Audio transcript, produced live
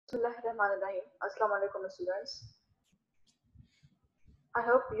Bismillahirrahmanirrahim. Assalamu alaikum students. I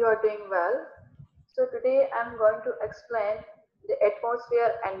hope you are doing well. So today I am going to explain the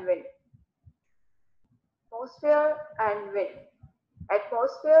atmosphere and wind. Atmosphere and wind.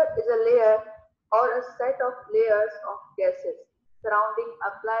 Atmosphere is a layer or a set of layers of gases surrounding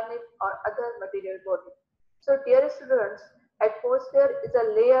a planet or other material body. So dear students, atmosphere is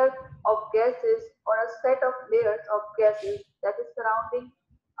a layer of gases or a set of layers of gases that is surrounding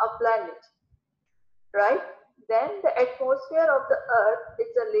a planet, right? Then the atmosphere of the earth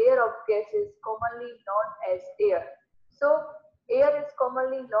is a layer of gases commonly known as air. So air is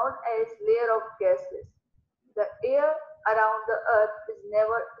commonly known as layer of gases. The air around the earth is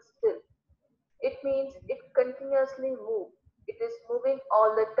never still. It means it continuously moves. It is moving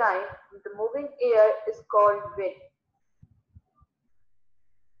all the time. The moving air is called wind.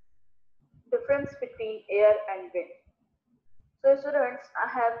 Difference between air and wind. So students, I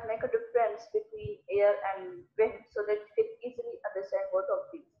have make a difference between air and wind so that you can easily understand both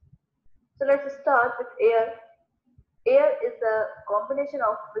of these. So let's start with air. Air is a combination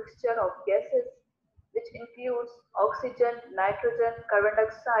of mixture of gases which includes oxygen, nitrogen, carbon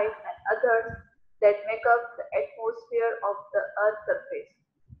dioxide and others that make up the atmosphere of the earth's surface.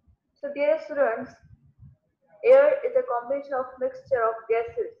 So dear students, air is a combination of mixture of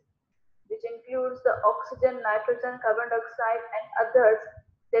gases which includes the oxygen, nitrogen, carbon dioxide, and others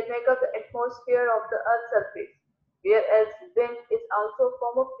that make up the atmosphere of the Earth's surface. Whereas wind is also a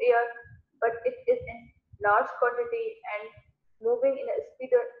form of air, but it is in large quantity and moving in a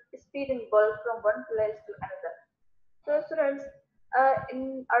speed in bulk from one place to another. So, students,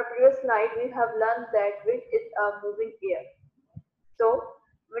 in our previous slide, we have learned that wind is a moving air. So,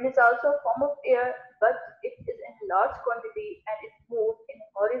 wind is also a form of air, but it is in large quantity and it moves in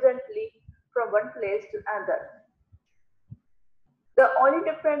horizontally from one place to another. The only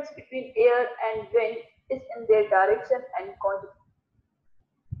difference between air and wind is in their direction and quantity.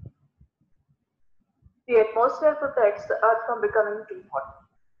 The atmosphere protects the earth from becoming too hot.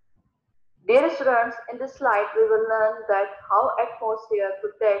 Dear students, in this slide we will learn that how atmosphere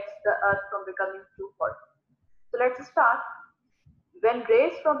protects the earth from becoming too hot. So let's start. When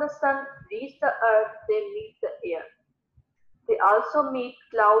rays from the sun reach the earth, they meet the air. They also meet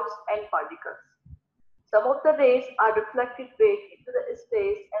clouds and particles. Some of the rays are reflected back into the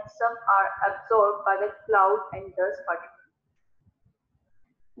space and some are absorbed by the cloud and dust particles.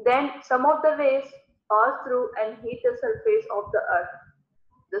 Then some of the rays pass through and heat the surface of the earth.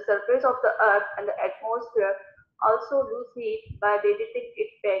 The surface of the earth and the atmosphere also lose heat by radiating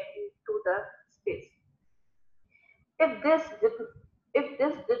it back into the space. If this did, if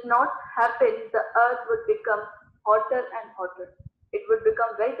this did not happen, the earth would become hotter and hotter. It would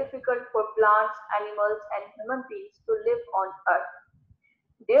become very difficult for plants, animals, and human beings to live on earth.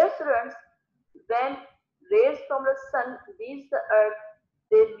 Dear students, when rays from the sun reach the earth,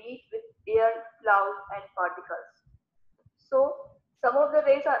 they meet with air, clouds, and particles. So, some of the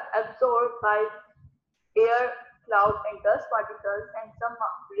rays are absorbed by air, cloud, and dust particles, and some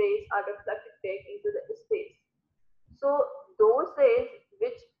rays are reflected back into the space. So those rays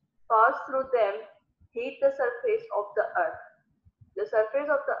which pass through them heat the surface of the earth. The surface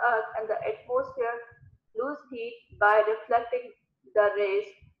of the earth and the atmosphere lose heat by reflecting the rays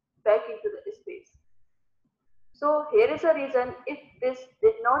back into the space. So here is a reason if this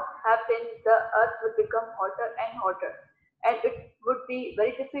did not happen, the earth would become hotter and hotter and it would be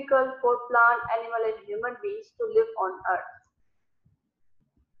very difficult for plant, animal and human beings to live on earth.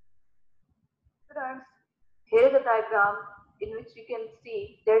 Students, here is a diagram in which you can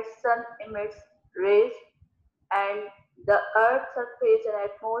see that sun emits rays and the earth surface and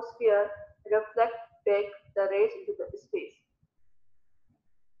atmosphere reflect back the rays into the space.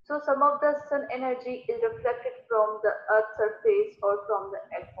 So some of the sun energy is reflected from the earth's surface or from the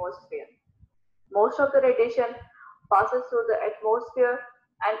atmosphere. Most of the radiation passes through the atmosphere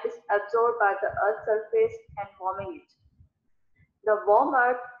and is absorbed by the earth's surface and warming it. The warm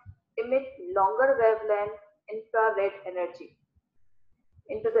earth emits longer wavelength infrared energy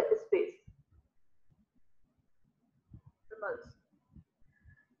into the space. Thermals.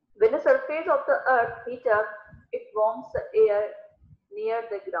 When the surface of the earth heats up, it warms the air near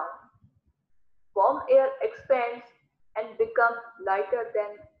the ground. Warm air expands and becomes lighter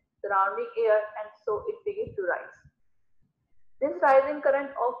than surrounding air and so it begins to rise. This rising current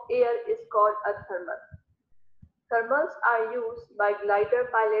of air is called a thermal. Thermals are used by glider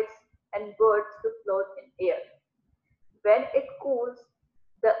pilots and birds to float in air. When it cools,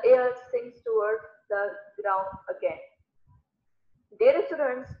 the air sinks towards the ground again. Dear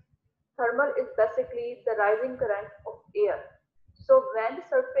students, thermal is basically the rising current of air. So when the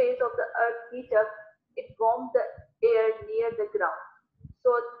surface of the earth heat up, it warms the air near the ground.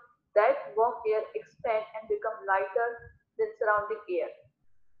 So that warm air expand and become lighter than surrounding air.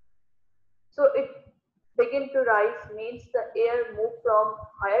 So it begin to rise means the air move from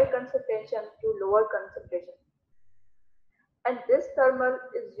higher concentration to lower concentration. And this thermal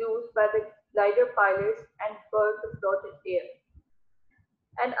is used by the glider pilots and birds to float in air.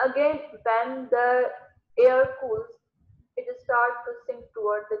 And again, when the air cools, it starts to sink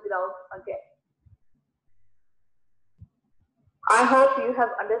toward the ground again. I hope you have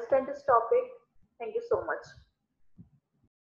understand this topic. Thank you so much.